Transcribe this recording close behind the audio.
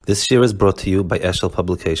This year is brought to you by Eshel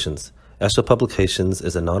Publications. Eshel Publications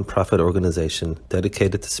is a non-profit organization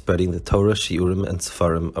dedicated to spreading the Torah, Shiurim, and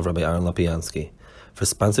Sefarim of Rabbi Aaron Lapiansky. For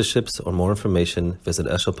sponsorships or more information, visit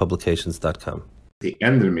eshelpublications.com. The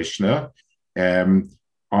end of the Mishnah,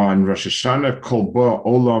 on Rosh Hashanah, Kol Bo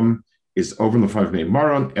Olam is over the 5 name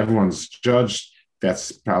Maron. Everyone's judged.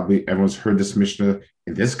 That's probably, everyone's heard this Mishnah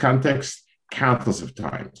in this context countless of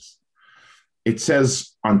times. It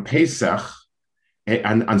says on Pesach,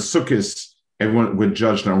 and on Sukkot, everyone would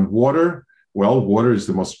judge on water. Well, water is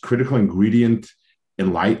the most critical ingredient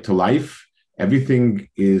in life. Everything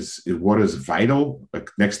water is vital.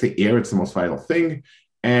 Like next to air, it's the most vital thing.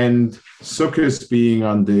 And Sukkot being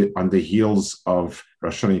on the heels of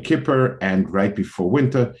Rosh Hashanah and Kippur and right before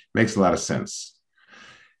winter makes a lot of sense.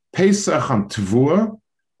 Pesach on Tavua,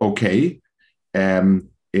 okay.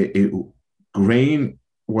 Grain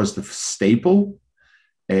was the staple.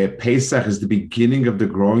 Pesach is the beginning of the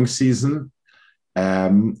growing season.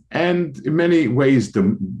 And in many ways,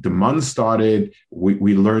 the month started.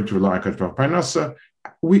 We learned to rely on Parnasa.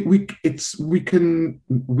 We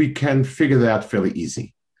can figure that out fairly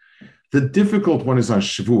easy. The difficult one is on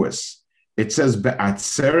Shavuos. It says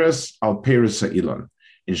Be'atzeres al Peiros ha'ilon.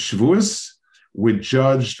 In Shavuos, we're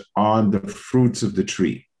judged on the fruits of the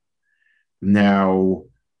tree. Now,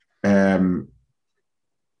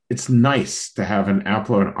 it's nice to have an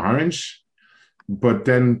apple or an orange, but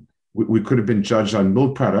then we could have been judged on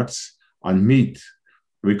milk products, on meat.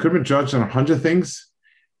 We could have been judged on 100 things.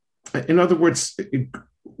 In other words,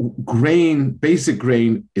 basic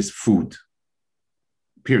grain is food,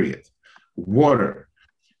 period. Water.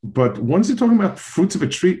 But once you're talking about fruits of a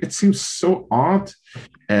tree, it seems so odd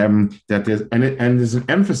that there's an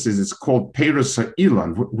emphasis. It's called Peiros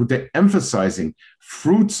ha'ilon. They're emphasizing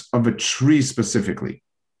fruits of a tree specifically.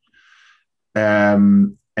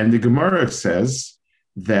 And the Gemara says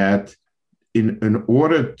that in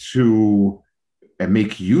order to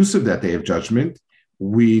make use of that day of judgment,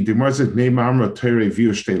 the Gemara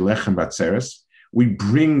says, we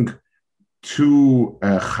bring two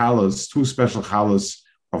special chalas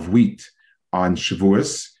of wheat on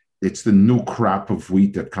Shavuos. It's the new crop of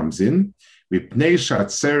wheat that comes in. Because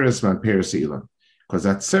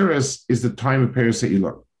Atzeres is the time of Peiros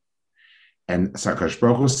ha'ilon. And Sakash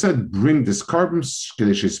Baruch Hu said, bring this carbon,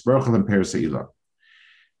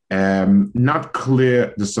 not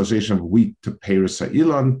clear the association of wheat to Peiros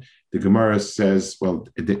ha'ilon. The Gemara says, well,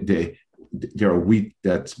 there are wheat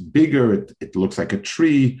that's bigger. It looks like a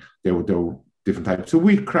tree. There are different types of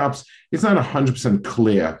wheat crops. It's not 100%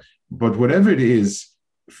 clear, but whatever it is,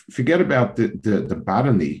 forget about the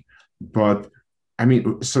botany. But I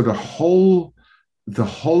mean, so the whole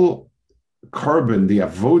carbon, the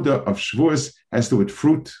avoda of Shavuos has to do with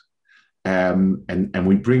fruit, and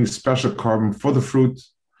we bring special carbon for the fruit.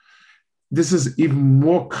 This is even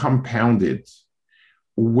more compounded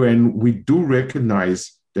when we do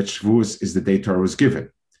recognize that Shavuos is the day Torah was given.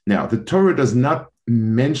 Now, the Torah does not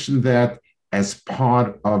mention that as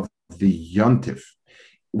part of the Yontif.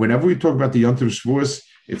 Whenever we talk about the Yontif Shavuos,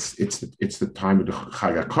 it's the time of the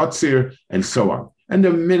Chag HaKotzir and so on. And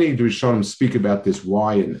there are many Rishonim speak about this,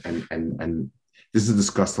 why, and this is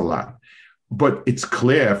discussed a lot. But it's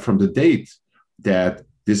clear from the date that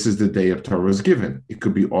this is the day of Torah was given. It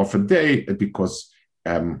could be off a day because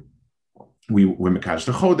we Mekadosh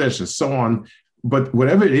the Chodesh and so on. But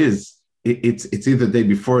whatever it is, it's either the day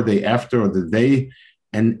before, the day after, or the day,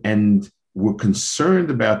 and we're concerned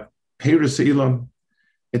about Peiros ha'ilon.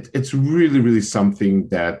 It's really, really something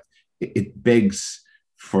that it begs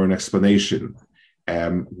for an explanation.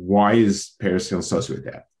 Why is Peiros ha'ilon associated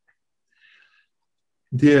with that?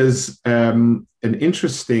 There's an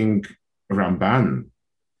interesting Ramban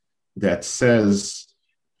that says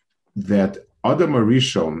that Adam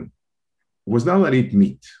HaRishon was not allowed to eat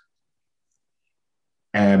meat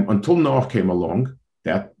until Noah came along.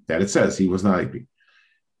 That it says he was not allowed to eat.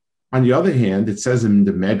 On the other hand, it says in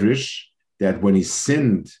the Medrash that when he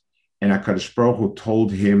sinned, and HaKadosh Baruch Hu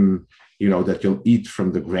told him, that you'll eat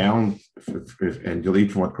from the ground, and you'll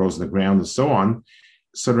eat from what grows in the ground, and so on.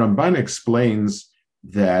 So Ramban explains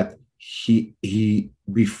that he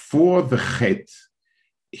before the Chet,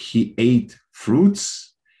 he ate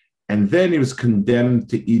fruits, and then he was condemned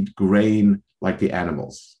to eat grain like the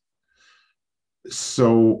animals.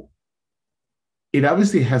 So it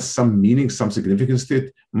obviously has some meaning, some significance to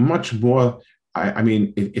it, much more. I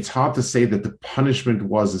mean, it's hard to say that the punishment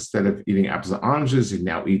was instead of eating apples and oranges, he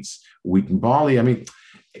now eats wheat and barley. I mean,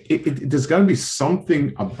 there's got to be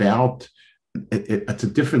something about it's a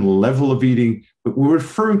different level of eating, but we're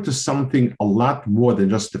referring to something a lot more than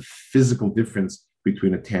just the physical difference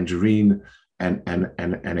between a tangerine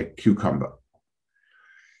and a cucumber.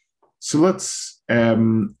 So let's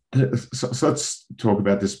talk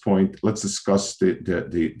about this point. Let's discuss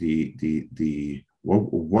the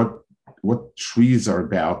what trees are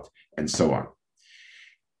about and so on.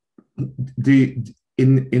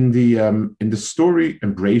 In the story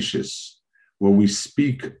in Bereshis, where we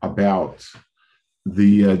speak about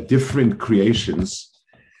the different creations,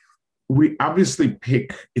 we obviously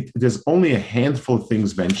pick it. There's only a handful of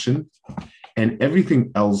things mentioned, and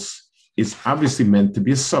everything else is obviously meant to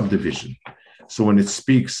be a subdivision. So when it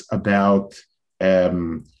speaks about,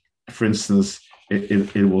 for instance,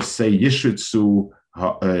 it will say Yishritzu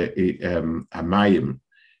Hamayim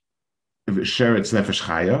Sheretz Nefesh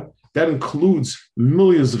Chaya. That includes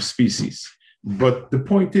millions of species. But the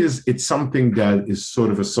point is, it's something that is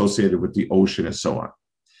sort of associated with the ocean and so on.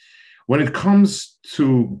 When it comes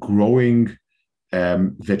to growing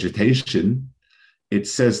vegetation, it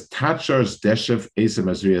says Tachars Deshev Esem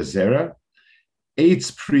Azriya Zera,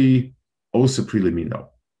 Eitz Pri Osa Pri Limino.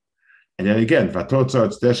 And then again,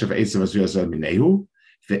 Vatotzarts Deshev Esem Azriya Zera Minehu,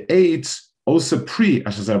 the Eitz Osa Pri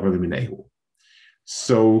Ashazar Minehu.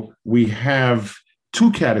 So we have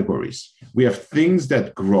two categories. We have things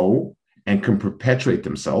that grow and can perpetuate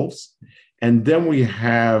themselves. And then we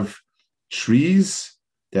have trees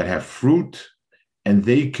that have fruit, and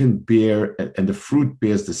they can bear, and the fruit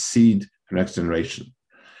bears the seed for the next generation.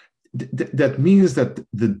 That means that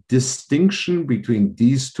the distinction between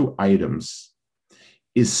these two items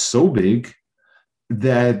is so big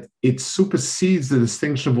that it supersedes the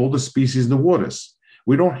distinction of all the species in the waters.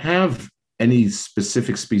 We don't have any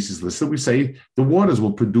specific species listed. We say the waters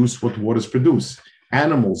will produce what waters produce.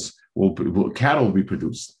 Animals cattle will be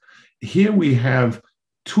produced. Here we have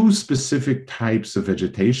two specific types of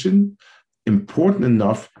vegetation, important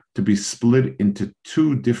enough to be split into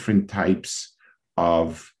two different types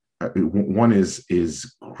of, one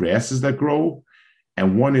is grasses that grow,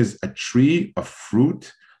 and one is a tree, a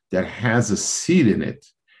fruit that has a seed in it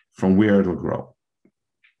from where it'll grow.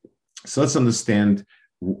 So let's understand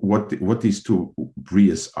what these two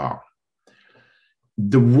brias are.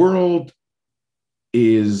 The world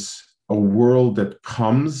is a world that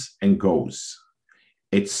comes and goes.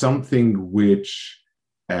 It's something which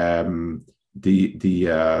the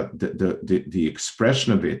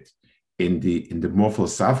expression of it in the more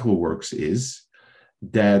philosophical works is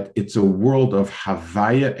that it's a world of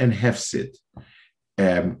Havaya and Hefsid,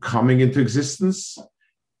 coming into existence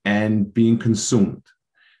and being consumed.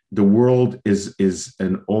 The world is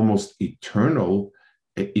an almost eternal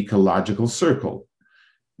ecological circle.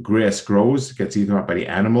 Grass grows, gets eaten up by the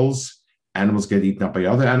animals. Animals get eaten up by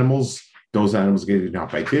other animals. Those animals get eaten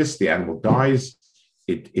up by this. The animal dies.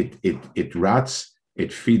 It rots.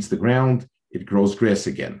 It feeds the ground. It grows grass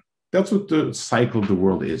again. That's what the cycle of the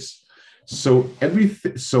world is. So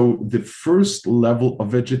the first level of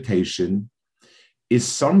vegetation is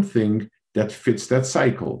something that fits that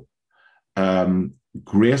cycle.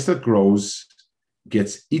 Grass that grows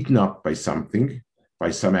gets eaten up by something,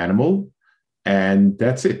 by some animal, and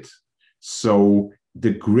that's it. So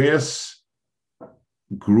the grass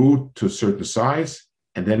grew to a certain size,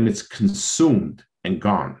 and then it's consumed and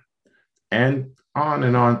gone, and on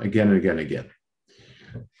again and again and again.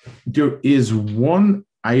 There is one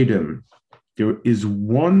item, there is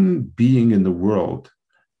one being in the world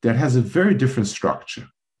that has a very different structure.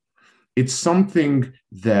 It's something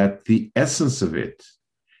that the essence of it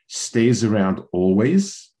stays around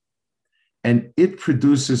always, and it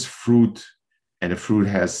produces fruit, and the fruit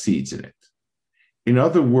has seeds in it. In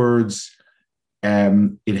other words,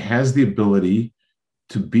 it has the ability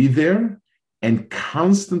to be there and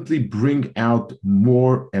constantly bring out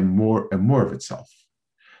more and more and more of itself.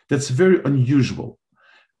 That's very unusual.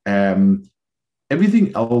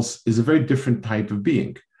 Everything else is a very different type of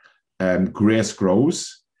being. Grass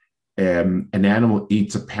grows. An animal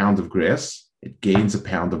eats a pound of grass. It gains a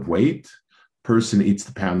pound of weight. Person eats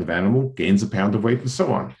the pound of animal, gains a pound of weight, and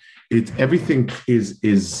so on. Everything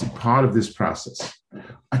is part of this process.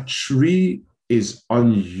 A tree is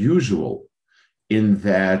unusual in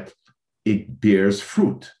that it bears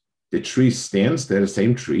fruit. The tree stands there, the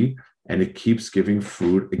same tree, and it keeps giving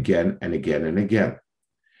fruit again and again and again.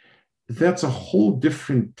 That's a whole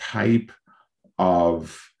different type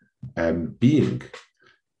of being.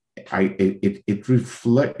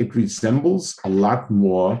 It resembles a lot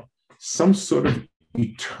more some sort of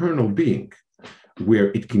eternal being,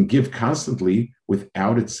 where it can give constantly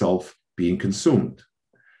without itself being consumed.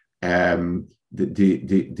 Moshe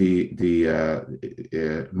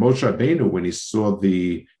Rabbeinu, when he saw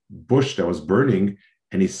the bush that was burning,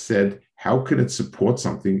 and he said, "How can it support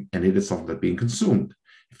something and it itself not being consumed?"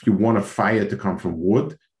 If you want a fire to come from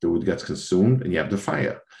wood, the wood gets consumed and you have the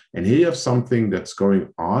fire. And here you have something that's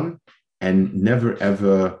going on and never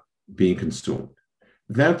ever being consumed.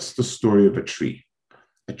 That's the story of a tree.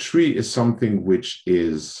 A tree is something which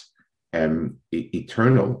is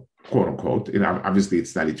eternal, quote unquote. And obviously,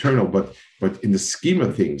 it's not eternal, but in the scheme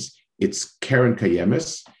of things, it's Karen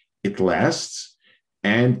Kayemis, it lasts,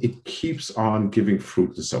 and it keeps on giving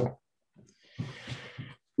fruit and so on.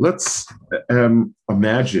 Let's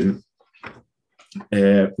imagine,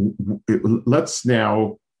 let's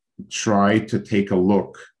now try to take a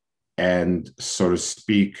look and, so to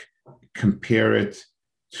speak, compare it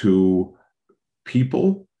to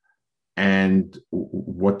people and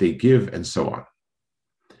what they give and so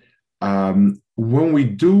on. When we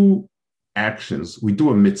do actions, we do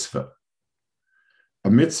a mitzvah. A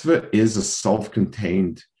mitzvah is a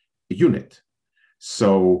self-contained unit.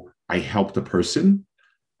 So I helped a person,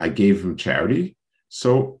 I gave him charity.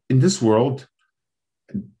 So in this world,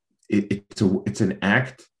 it's an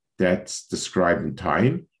act that's described in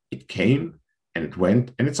time. It came and it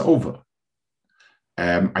went and it's over.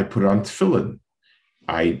 I put on tefillin.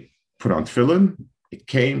 It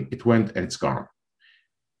came, it went, and it's gone.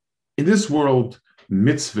 In this world,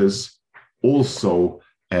 mitzvahs also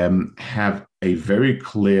have a very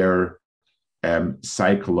clear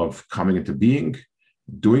cycle of coming into being,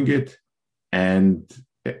 doing it, and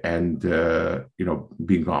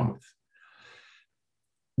being gone with.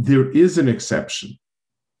 There is an exception,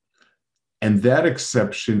 and that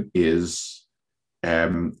exception is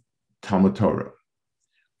Talmud Torah.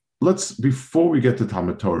 Before we get to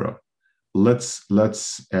Talmud Torah, let's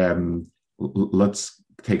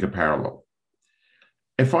take a parallel.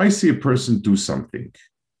 If I see a person do something,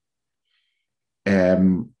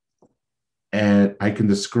 and I can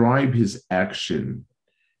describe his action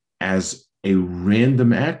as a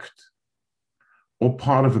random act or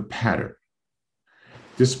part of a pattern.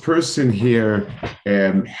 This person here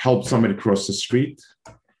helped somebody cross the street.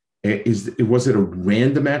 Was it a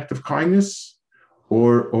random act of kindness,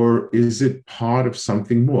 or is it part of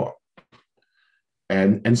something more?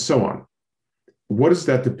 And so on. What does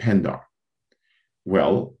that depend on?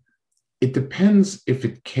 Well, it depends if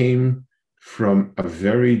it came from a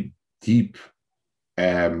very deep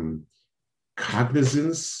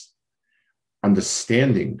cognizance,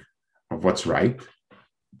 understanding of what's right.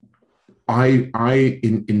 In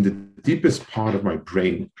the deepest part of my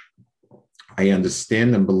brain, I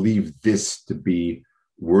understand and believe this to be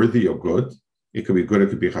worthy or good. It could be good, it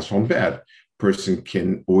could be chashon bad. Person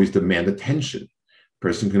can always demand attention.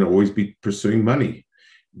 Person can always be pursuing money.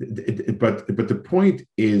 But the point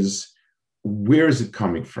is, where is it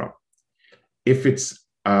coming from? If it's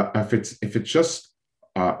just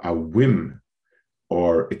a whim,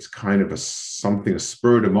 or it's kind of a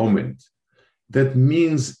spur of the moment, that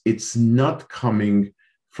means it's not coming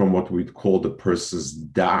from what we'd call the person's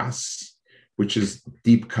das, which is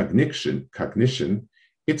deep cognition.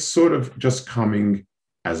 It's sort of just coming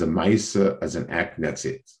as a maisa, as an act, and that's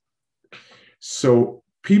it. So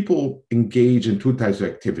people engage in two types of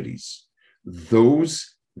activities.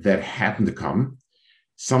 Those that happen to come.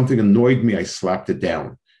 Something annoyed me, I slapped it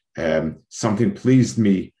down. Something pleased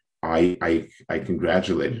me, I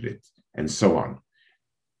congratulated it, and so on.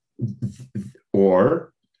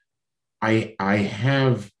 Or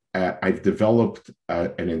I've developed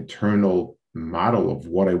an internal model of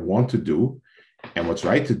what I want to do and what's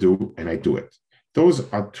right to do, and I do it. Those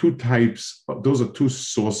are two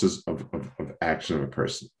sources of action of a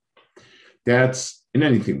person. That's in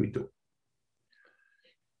anything we do.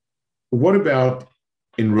 What about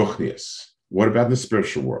in Ruchnius? What about in the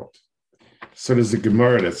spiritual world? So there's a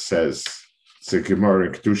Gemara that says, it's a Gemara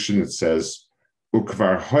in Kedushin that says,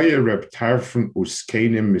 Ukvar hoye Reb Tarfon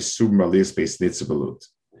uskenim misum malis beis nitzabelut.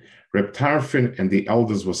 Reb Tarfon and the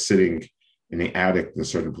elders were sitting in the attic in a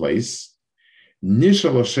certain place.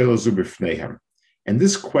 Nishal Shela zu b'fneihem. And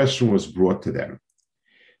this question was brought to them.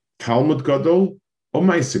 Talmud Gadol or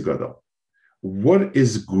Maaseh Gadol? What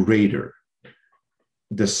is greater?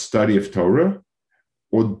 The study of Torah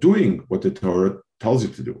or doing what the Torah tells you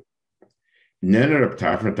to do? Then Reb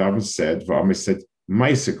Tarfon said,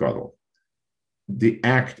 Maaseh Gadol. The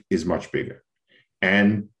act is much bigger.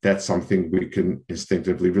 And that's something we can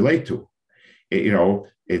instinctively relate to.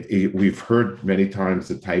 We've heard many times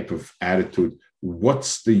the type of attitude,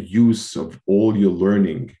 what's the use of all your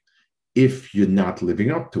learning if you're not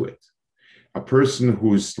living up to it? A person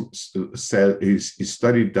who's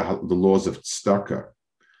studied the laws of tzedakah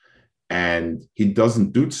and he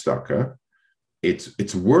doesn't do tzedakah,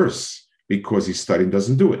 it's worse because he's studying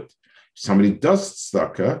doesn't do it. Somebody does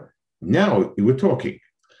tzedakah, now we're talking.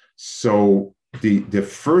 So the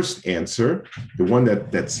first answer, the one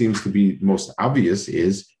that seems to be most obvious,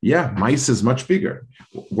 is Maisa is much bigger.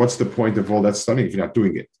 What's the point of all that studying if you're not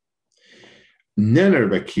doing it? Then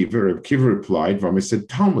Reb Kiva replied, Vami said,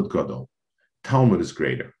 Talmud Gadol. Talmud is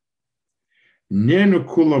greater.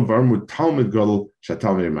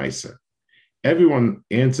 Everyone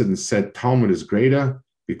answered and said Talmud is greater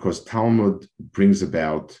because Talmud brings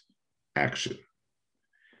about action.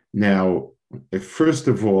 Now, first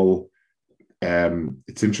of all,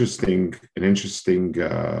 it's an interesting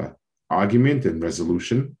argument and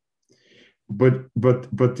resolution, but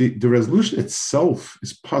the resolution itself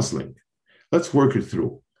is puzzling. Let's work it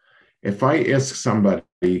through. If I ask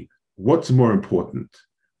somebody, what's more important,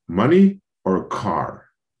 money or a car?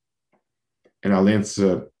 And I'll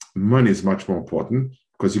answer, money is much more important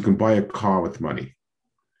because you can buy a car with money.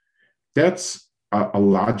 That's a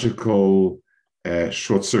logical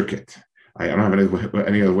short circuit. I don't have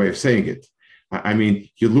any other way of saying it. I mean,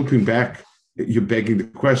 you're looping back, you're begging the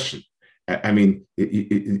question. I mean,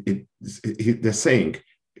 they're saying,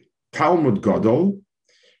 Talmud Gadol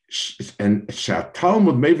and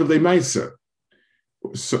Talmud Mevele Meiser.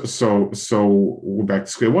 So we're back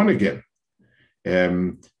to square one again.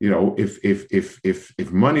 If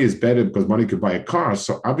money is better because money could buy a car,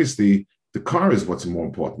 so obviously the car is what's more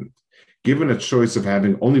important. Given a choice of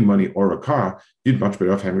having only money or a car, you'd much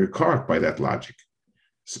better off having a car by that logic.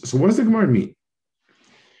 So what does the Gemara mean?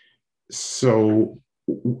 So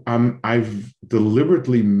I've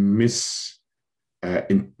deliberately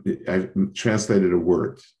I've translated a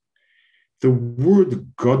word. The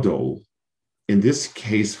word Gadol, in this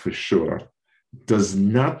case for sure, does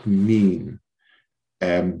not mean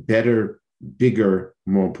better, bigger,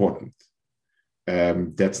 more important.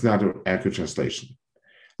 That's not an accurate translation.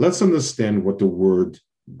 Let's understand what the word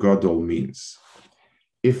Gadol means.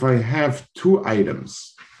 If I have two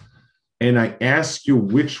items and I ask you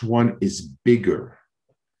which one is bigger,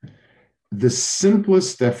 the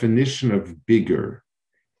simplest definition of bigger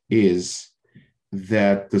is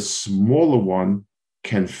that the smaller one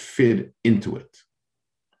can fit into it.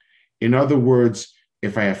 In other words,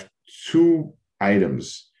 if I have two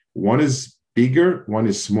items, one is bigger, one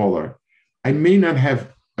is smaller, I may not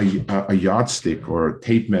have a yardstick or a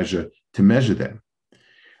tape measure to measure them,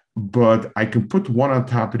 but I can put one on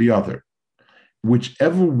top of the other.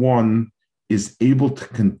 Whichever one is able to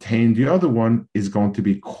contain the other one is going to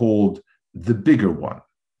be called the bigger one,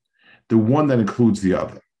 the one that includes the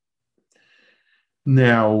other.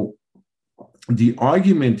 Now, the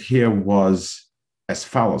argument here was as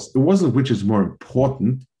follows. It wasn't which is more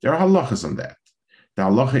important. There are halachas on that. The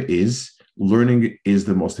halacha is learning is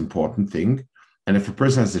the most important thing. And if a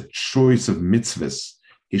person has a choice of mitzvahs,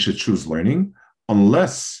 he should choose learning,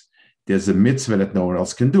 unless there's a mitzvah that no one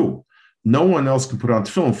else can do. No one else can put on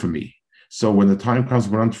tefillin for me. So when the time comes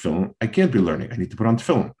to put on tefillin, I can't be learning. I need to put on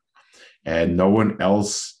tefillin. And no one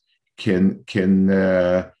else can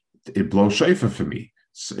blow shofar for me.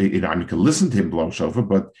 So, I can listen to him blow shofar,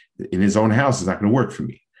 but in his own house, it's not going to work for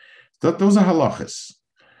me. Those are halachas.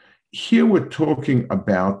 Here we're talking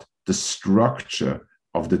about the structure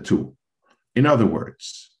of the two. In other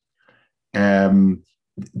words,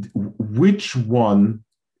 which one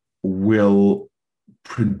will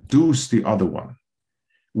produce the other one?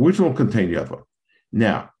 Which one will contain the other one?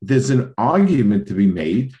 Now, there's an argument to be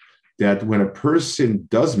made that when a person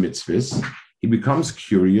does mitzvahs, he becomes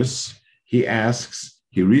curious, he asks,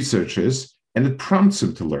 he researches, and it prompts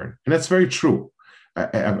him to learn. And that's very true.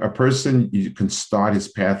 A person, you can start his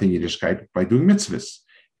path in Yiddishkeit by doing mitzvahs,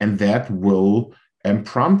 and that will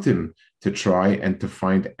prompt him to try and to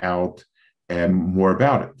find out more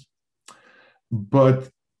about it. But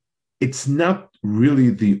it's not really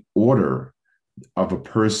the order of a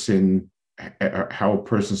person, how a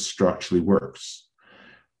person structurally works.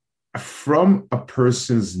 From a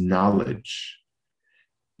person's knowledge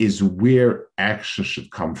is where action should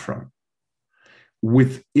come from.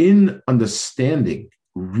 Within understanding,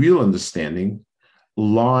 real understanding,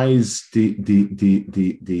 lies the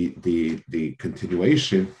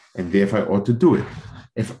continuation, and therefore I ought to do it.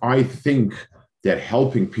 If I think that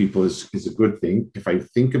helping people is a good thing, if I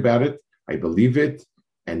think about it, I believe it,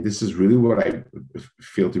 and this is really what I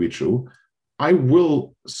feel to be true, I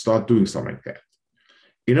will start doing something like that.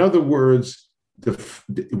 In other words,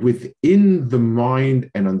 within the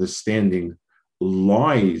mind and understanding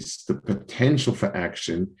lies the potential for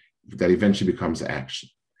action that eventually becomes action.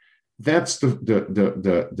 That's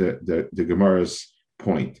the Gemara's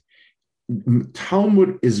point.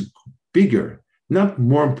 Talmud is bigger, not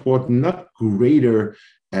more important, not greater.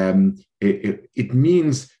 It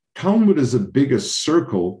means Talmud is a bigger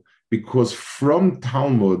circle because from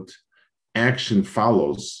Talmud action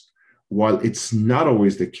follows, while it's not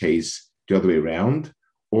always the case the other way around,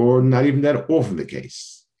 or not even that often the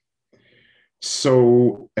case.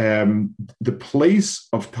 So the place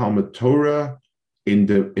of Talmud Torah in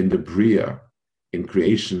the Bria, in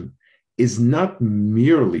creation, is not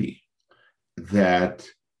merely that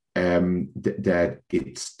that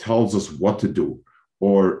it tells us what to do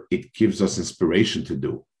or it gives us inspiration to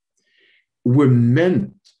do. We're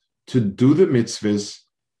meant to do the mitzvahs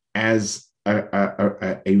as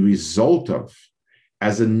a result of,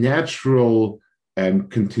 as a natural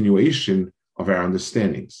continuation of our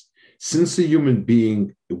understandings. Since the human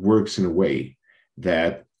being works in a way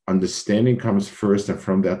that understanding comes first and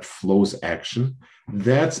from that flows action,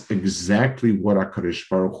 that's exactly what HaKadosh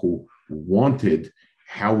Baruch Hu wanted,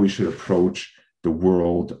 how we should approach the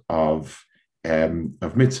world of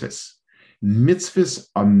mitzvahs. Mitzvahs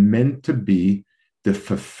are meant to be the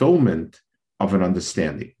fulfillment of an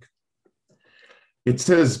understanding. It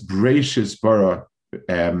says, Breishis bara,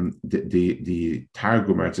 the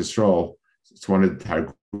Targum Eretz Yisrael, it's one of the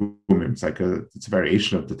Targum, it's a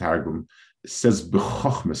variation of the Targum. It says,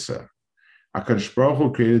 B'chochmasa. HaKadosh Baruch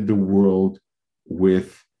Hu created the world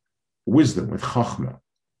with wisdom, with chochmah.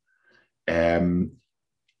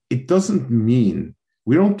 It doesn't mean,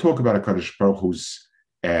 we don't talk about HaKadosh Baruch Hu's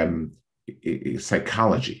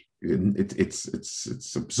psychology.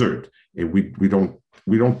 It's absurd. We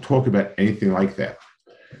don't talk about anything like that.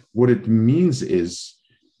 What it means is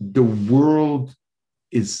the world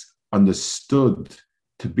is understood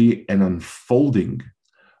to be an unfolding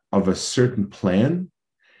of a certain plan,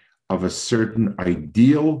 of a certain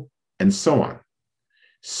ideal, and so on.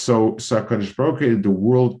 So HaKadosh Baruch Hu created the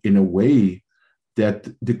world in a way that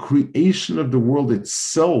the creation of the world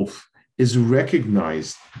itself is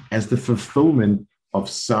recognized as the fulfillment of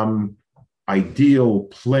some ideal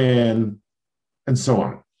plan, and so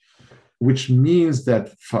on. Which means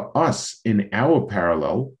that for us, in our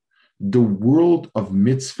parallel, the world of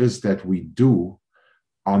mitzvahs that we do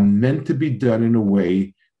are meant to be done in a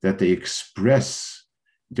way that they're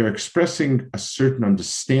expressing a certain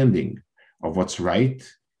understanding of what's right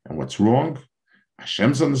and what's wrong,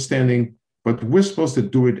 Hashem's understanding, but we're supposed to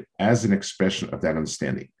do it as an expression of that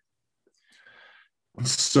understanding.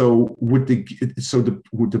 So with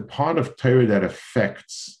the part of Torah that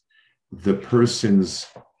affects the person's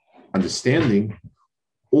understanding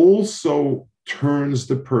also turns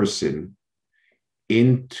the person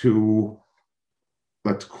into,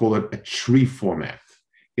 let's call it, a tree format.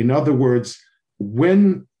 In other words,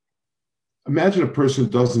 imagine a person who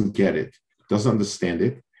doesn't get it, doesn't understand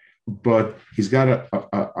it, but he's got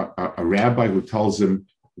a rabbi who tells him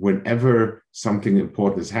whenever something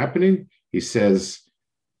important is happening, he says,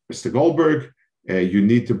 Mr. Goldberg, you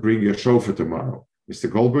need to bring your shofar tomorrow. Mr.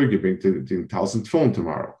 Goldberg, you bring the 1,000 phone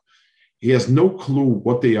tomorrow. He has no clue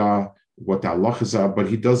what they are, what the halachas are, but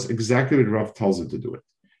he does exactly what Rav tells him to do it.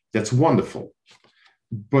 That's wonderful.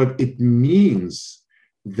 But it means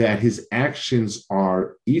that his actions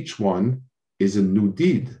are, each one is a new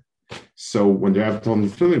deed. So when the Rav told him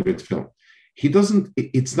to film,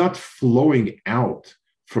 it's not flowing out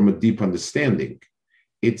from a deep understanding.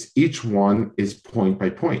 It's each one is point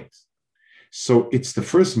by point. So it's the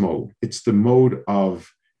first mode. It's the mode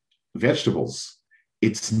of vegetables.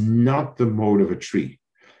 It's not the mode of a tree.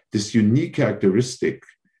 This unique characteristic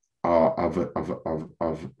of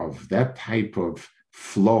that type of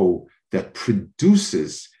flow that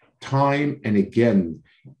produces time and again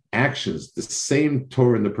actions, the same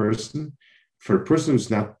Torah in the person. For a person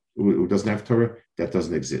who doesn't have Torah, that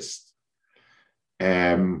doesn't exist.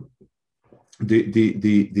 The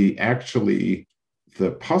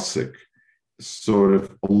pasuk sort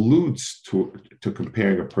of alludes to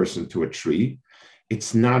comparing a person to a tree.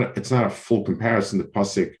 It's not a full comparison. The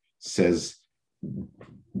pasuk says,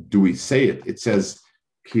 do we say it? It says,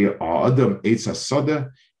 Ki Adam Eitz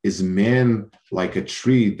Hasada, is man like a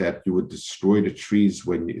tree that you would destroy the trees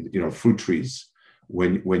when fruit trees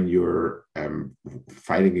when you're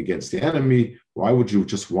fighting against the enemy. Why would you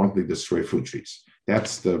just wantonly destroy fruit trees?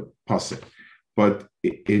 That's the pasuk. But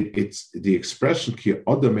it's the expression Ki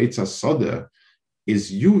Adam Eitz Hasada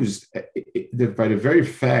is used by the very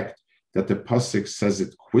fact that the pasuk says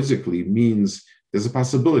it quizzically means there's a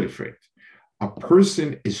possibility for it. A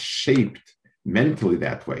person is shaped mentally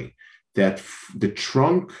that way, that the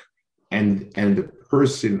trunk and the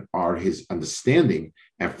person are his understanding,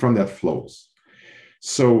 and from that flows.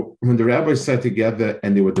 So when the rabbis sat together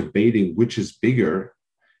and they were debating which is bigger,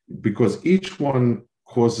 because each one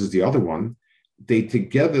causes the other one, they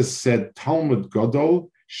together said Talmud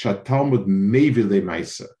Gadol, Shatalmud Mevile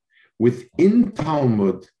Maisa. Within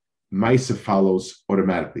Talmud, Maisa follows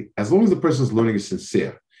automatically. As long as the person's learning is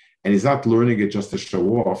sincere and he's not learning it just to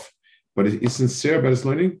show off, but is sincere about his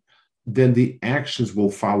learning, then the actions will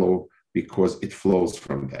follow because it flows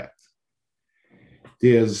from that.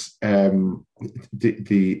 There's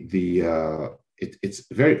it's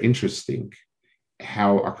very interesting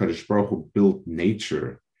how HaKadosh Baruch Hu built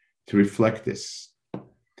nature to reflect this.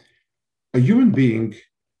 A human being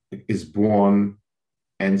is born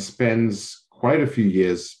and spends quite a few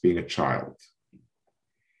years being a child.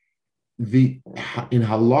 In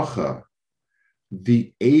halacha,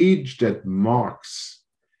 the age that marks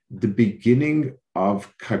the beginning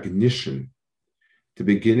of cognition, the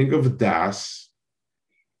beginning of das,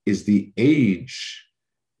 is the age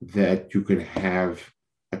that you can have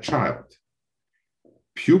a child.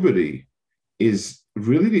 Puberty is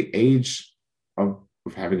really the age of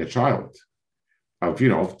having a child, of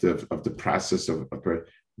the process of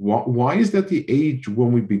why is that the age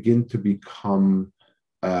when we begin to become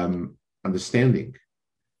understanding?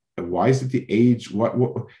 And why is it the age?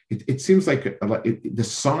 It seems like the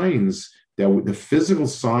signs the physical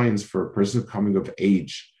signs for a person coming of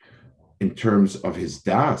age in terms of his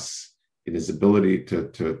das, in his ability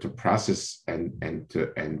to process and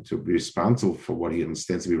to be responsible for what he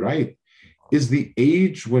understands to be right, is the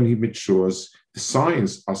age when he matures. The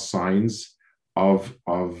signs are signs of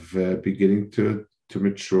beginning to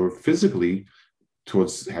mature physically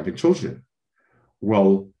towards having children.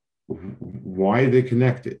 Well, why are they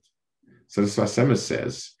connected? So the Sfas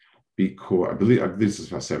says, because I believe this is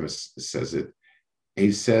Sfas says it.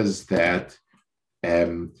 He says that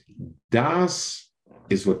das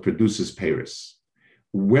is what produces Peiros.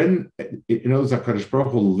 When HaKadosh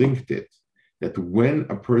Baruch Hu linked it, that when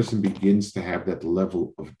a person begins to have that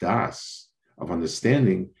level of das, of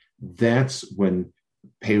understanding, that's when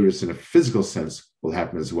Peiros in a physical sense will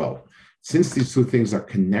happen as well. Since these two things are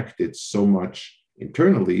connected so much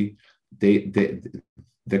internally, they're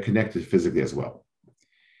connected physically as well.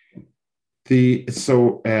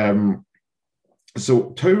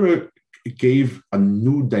 So Torah gave a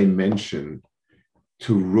new dimension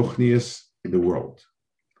to Ruchnius in the world.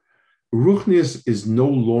 Ruchnius is no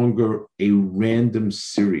longer a random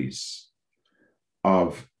series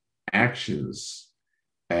of actions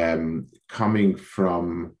coming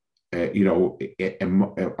from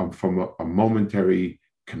from a momentary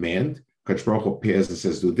command. Kadosh Baruch Hu appears and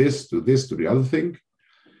says, do this, do the other thing.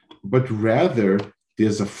 But rather,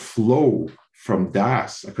 there's a flow from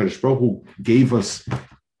das. Kadosh Baruch Hu gave us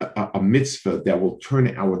a mitzvah that will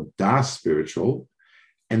turn our das spiritual,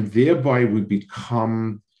 and thereby we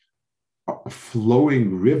become a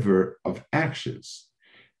flowing river of actions.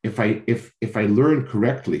 If I learn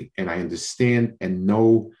correctly and I understand and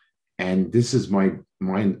know, and this is my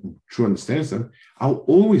true understanding, I'll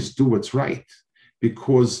always do what's right,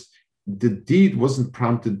 because the deed wasn't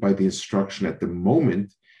prompted by the instruction at the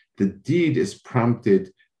moment. The deed is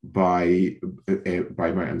prompted by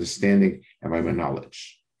my understanding and by my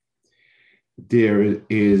knowledge.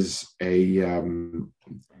 There's a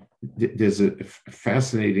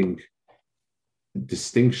fascinating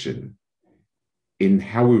distinction in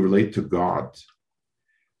how we relate to God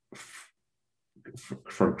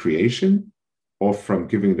from creation or from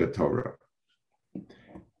giving the Torah.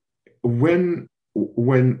 When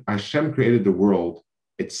Hashem created the world,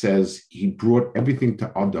 it says he brought everything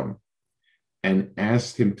to Adam and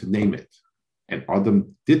asked him to name it. And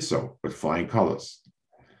Adam did so with flying colors.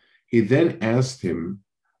 He then asked him,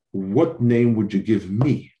 what name would you give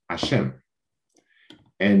me, Hashem?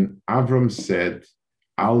 And Avram said,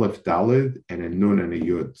 Aleph Daled and a Nun and a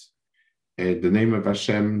Yud. And the name of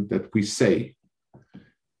Hashem that we say.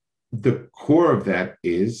 The core of that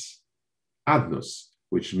is Adnus,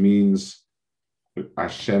 which means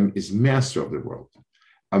Hashem is master of the world.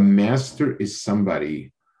 A master is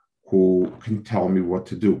somebody who can tell me what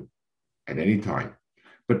to do at any time.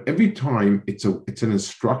 But every time it's an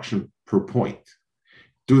instruction per point.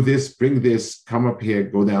 Do this, bring this, come up here,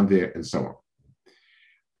 go down there, and so on.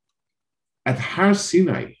 At Har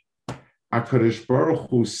Sinai, HaKadosh Baruch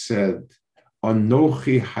Hu said,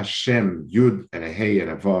 Anochi Hashem, Yud and a Hey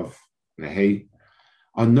and a Vav and a Hey.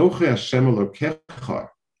 Anochi Hashem Elokecha.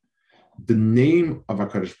 The name of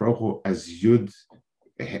HaKadosh Baruch Hu as Yud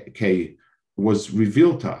K was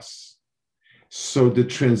revealed to us. So the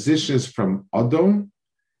transitions from Adon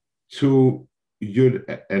to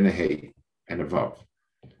Yud and a Hey and a Vav.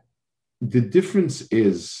 The difference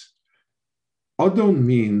is Adon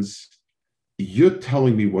means you're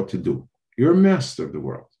telling me what to do. You're a master of the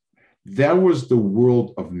world. That was the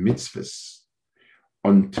world of mitzvahs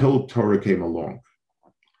until Torah came along.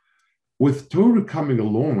 With Torah coming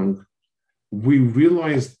along, we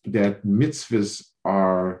realized that mitzvahs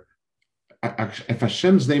are, if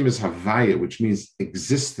Hashem's name is Havaya, which means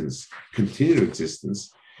existence, continued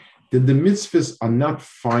existence, then the mitzvahs are not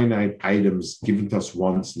finite items given to us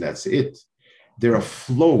once and that's it. They're a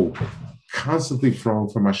flow constantly flowing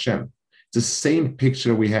from Hashem. It's the same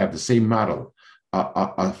picture we have, the same model,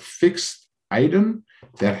 a fixed item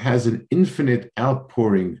that has an infinite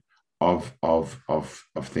outpouring of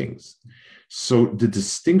things. So the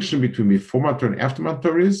distinction between before Matan and after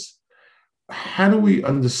Matan is, how do we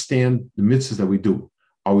understand the mitzvahs that we do?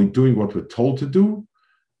 Are we doing what we're told to do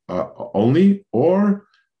only, or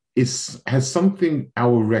has something,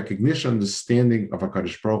 our recognition, understanding of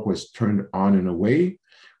HaKadosh Baruch Hu has turned on in a way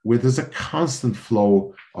where there's a constant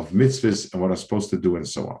flow of mitzvahs and what I'm supposed to do and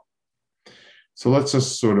so on. So let's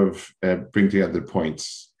just sort of bring together the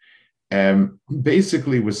points.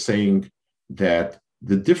 Basically, we're saying that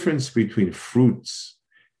the difference between fruits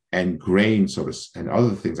and grains and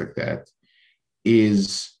other things like that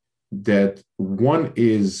is that one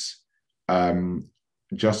is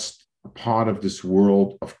just a part of this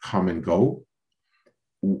world of come and go.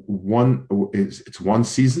 It's one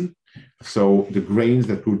season. So the grains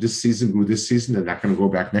that grew this season, they're not going to go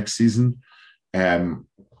back next season.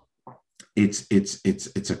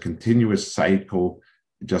 It's a continuous cycle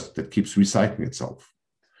just that keeps recycling itself.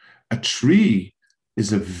 A tree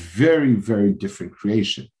is a very, very different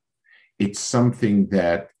creation. It's something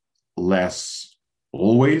that lasts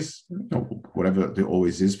always, whatever there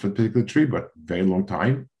always is for a particular tree, but very long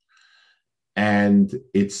time. And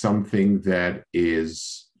it's something that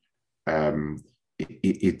is,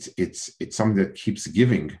 it's something that keeps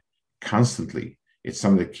giving constantly. It's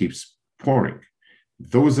something that keeps pouring.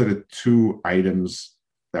 Those are the two items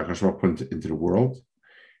that Hashem put into the world.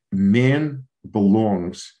 Man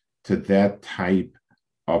belongs to that type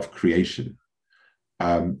of creation.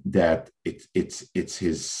 That it's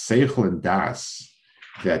his seichel and das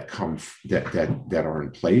that are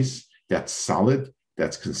in place. That's solid.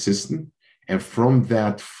 That's consistent. And from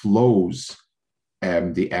that flows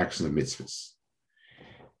the action of mitzvahs.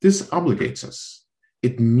 This obligates us.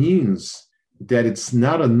 It means that it's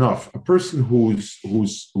not enough. A person who's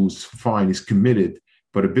fine, is committed,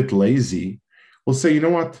 but a bit lazy, will say, you know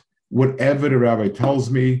what? Whatever the rabbi tells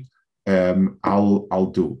me,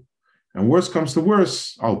 I'll do. And worst comes to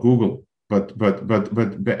worst, I'll Google. But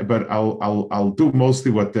I'll do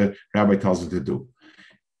mostly what the rabbi tells me to do.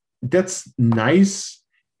 That's nice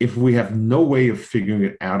if we have no way of figuring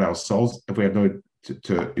it out ourselves, if we have no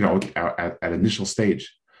at initial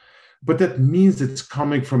stage. But that means it's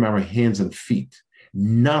coming from our hands and feet,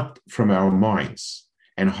 not from our minds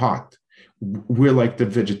and heart. We're like the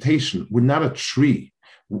vegetation. We're not a tree.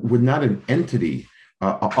 We're not an entity,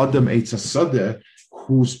 Adam Eitz Hasadeh,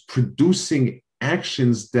 who's producing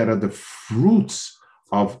actions that are the fruits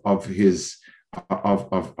of his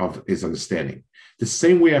understanding. The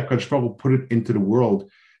same way HaKadosh Baruch Hu put it into the world,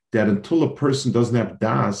 that until a person doesn't have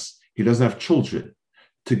das, he doesn't have children.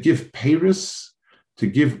 To give Peiros, to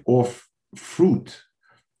give off fruit,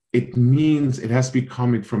 it means it has to be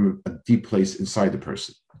coming from a deep place inside the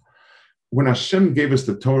person. When Hashem gave us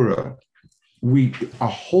the Torah, a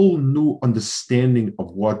whole new understanding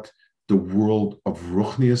of what the world of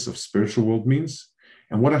ruchnius, of spiritual world means,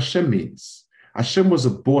 and what Hashem means. Hashem was a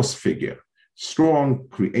boss figure, strong,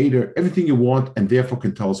 creator, everything you want, and therefore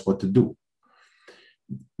can tell us what to do.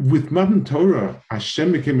 With Matan Torah,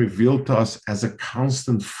 Hashem became revealed to us as a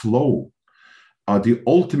constant flow, the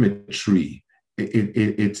ultimate tree.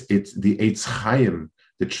 It's the Eitz Chaim,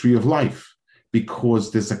 the tree of life,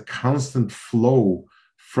 because there's a constant flow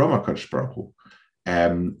from HaKadosh Baruch Hu.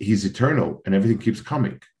 He's eternal, and everything keeps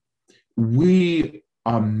coming. We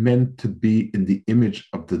are meant to be in the image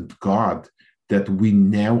of the God that we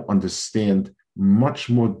now understand much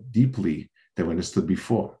more deeply than we understood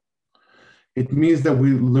before. It means that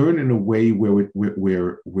we learn in a way where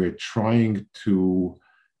we're trying to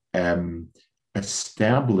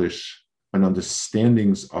establish an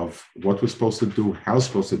understandings of what we're supposed to do, how we're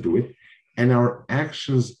supposed to do it, and our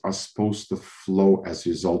actions are supposed to flow as a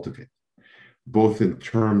result of it, both in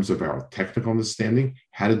terms of our technical understanding,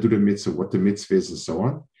 how to do the mitzvah, what the mitzvah is, and so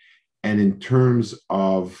on, and in terms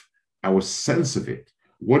of our sense of it.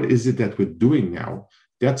 What is it that we're doing now?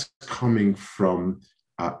 That's coming from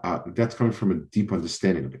a deep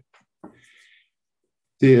understanding of it.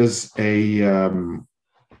 There's a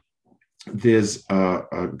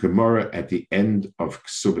Gemara at the end of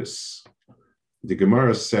Ksubis. The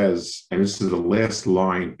Gemara says, and this is the last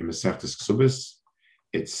line in Masechtas Ksubis,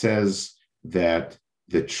 it says that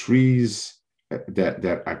the trees, the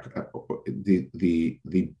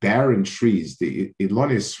barren trees, the Ilon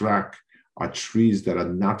Yisrak are trees that are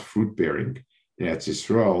not fruit-bearing in Eretz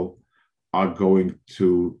Yisrael are going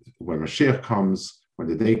to, when Mashiach comes, when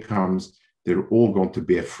the day comes, they're all going to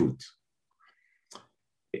bear fruit.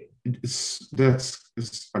 It's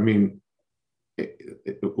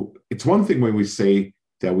one thing when we say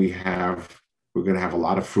that we're going to have a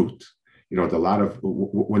lot of fruit.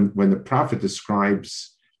 When the prophet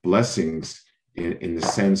describes blessings in the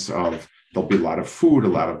sense of there'll be a lot of food, a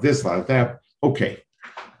lot of this, a lot of that. Okay,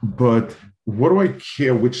 but what do I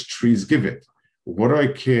care which trees give it? What do I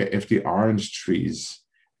care if the orange trees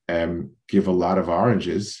give a lot of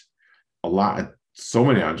oranges, so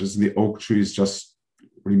many oranges, and the oak trees just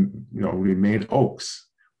remain oaks?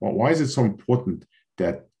 Well, why is it so important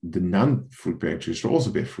that the non-fruit-bearing trees should also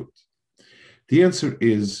bear fruit? The answer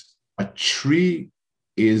is a tree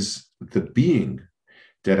is the being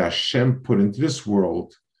that Hashem put into this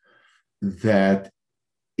world, that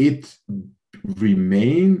it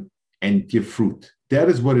remain and give fruit. That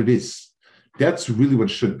is what it is. That's really what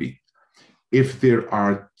it should be. If there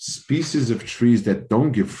are species of trees that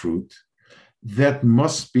don't give fruit, that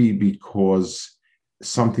must be because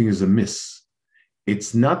something is amiss.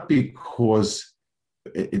 It's not because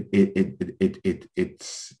it's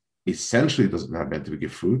essentially doesn't have meant to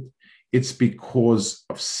give fruit. It's because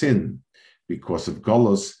of sin, because of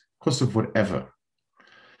galus, because of whatever.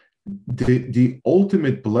 The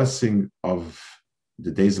ultimate blessing of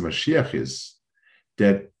the days of Mashiach is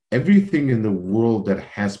that everything in the world that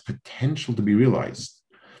has potential to be realized,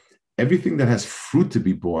 everything that has fruit to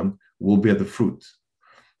be born, will bear the fruit.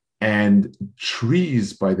 And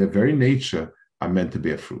trees, by their very nature, are meant to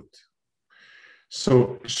bear fruit.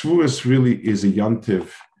 So Shavuos really is a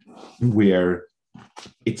yontiv where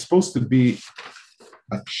it's supposed to be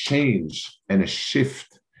a change and a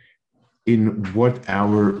shift in what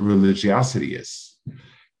our religiosity is.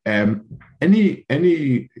 Any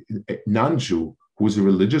non-Jew who is a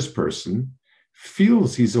religious person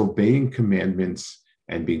feels he's obeying commandments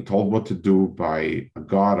and being told what to do by a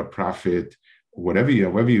God, a prophet,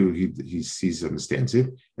 however he sees and understands it,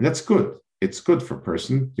 and that's good. It's good for a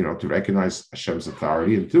person, to recognize Hashem's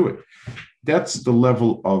authority and do it. That's the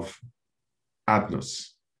level of adnos,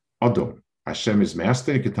 Adam. Hashem is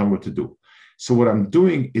master, and he can tell me what to do. So what I'm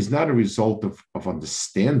doing is not a result of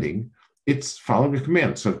understanding, it's following a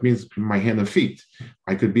command. So it means my hand and feet.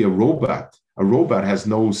 I could be a robot. A robot has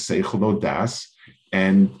no seichel, no das,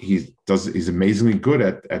 and he's amazingly good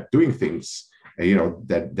at doing things,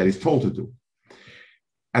 that he's told to do.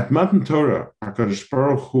 At Matan Torah, HaKadosh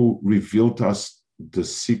Baruch Hu revealed to us the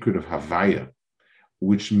secret of Havaya,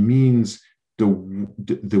 which means the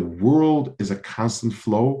world is a constant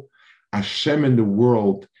flow. Hashem in the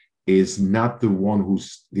world is not the one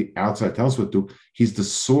who's the outside tells what to do. He's the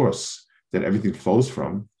source that everything flows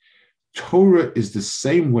from. Torah is the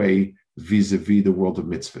same way vis-a-vis the world of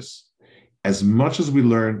mitzvahs. As much as we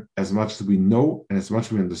learn, as much as we know, and as much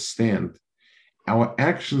as we understand, our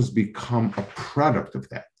actions become a product of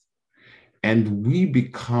that. And we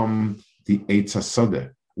become the Eitz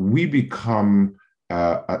HaSodeh. We become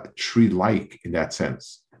a tree-like in that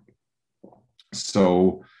sense.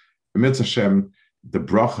 So, Mitzvah Hashem, the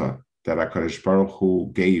bracha that HaKadosh Baruch Hu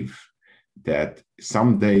gave, that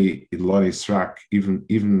someday in Lo Nisrak,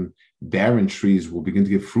 even barren trees will begin to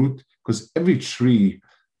give fruit, because every tree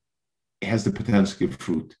has the potential to give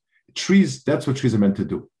fruit. Trees, that's what trees are meant to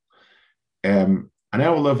do. On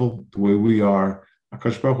our level, the way we are,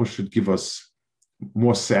 HaKadosh Baruch Hu should give us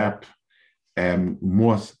more sap,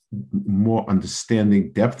 more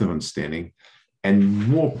understanding, depth of understanding, and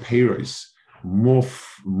more Peiros, more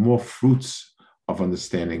fruits of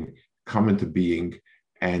understanding come into being,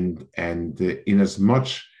 and in as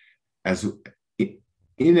much as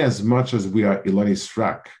we are Lo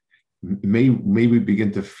Nisrak, may we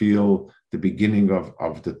begin to feel the beginning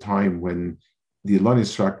of the time when the Lo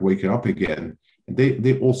Nisrak waking up again, and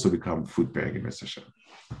they also become fruit bearing in Mr. Hashem.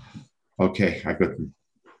 Okay, I got them.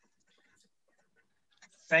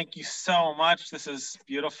 Thank you so much. This is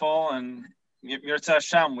beautiful, and Mirza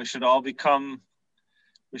Hashem, we should all become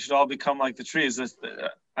like the trees.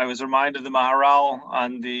 I was reminded of the Maharal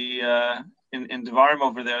on the in Devarim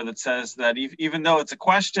over there that says that even though it's a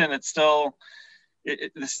question, it's still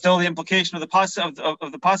the implication of the pasuk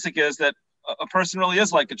of the pasuk is that a person really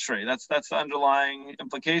is like a tree. That's the underlying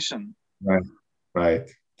implication. Right.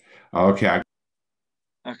 Okay.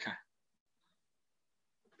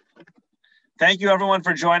 Thank you, everyone,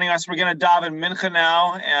 for joining us. We're going to daven mincha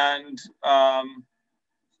now, and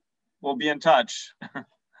we'll be in touch.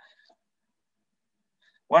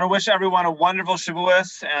 Want to wish everyone a wonderful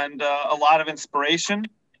Shavuos and a lot of inspiration.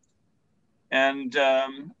 And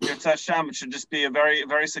Yirtzeh Hashem, it should just be a very,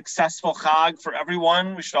 very successful Chag for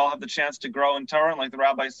everyone. We should all have the chance to grow in Torah. And like the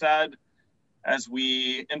rabbi said, as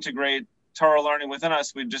we integrate Torah learning within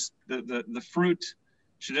us, we just the fruit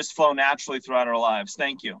should just flow naturally throughout our lives.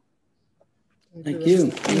 Thank you. Thank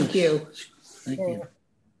you. Thank you. Thank you.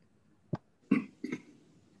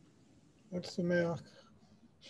 That's the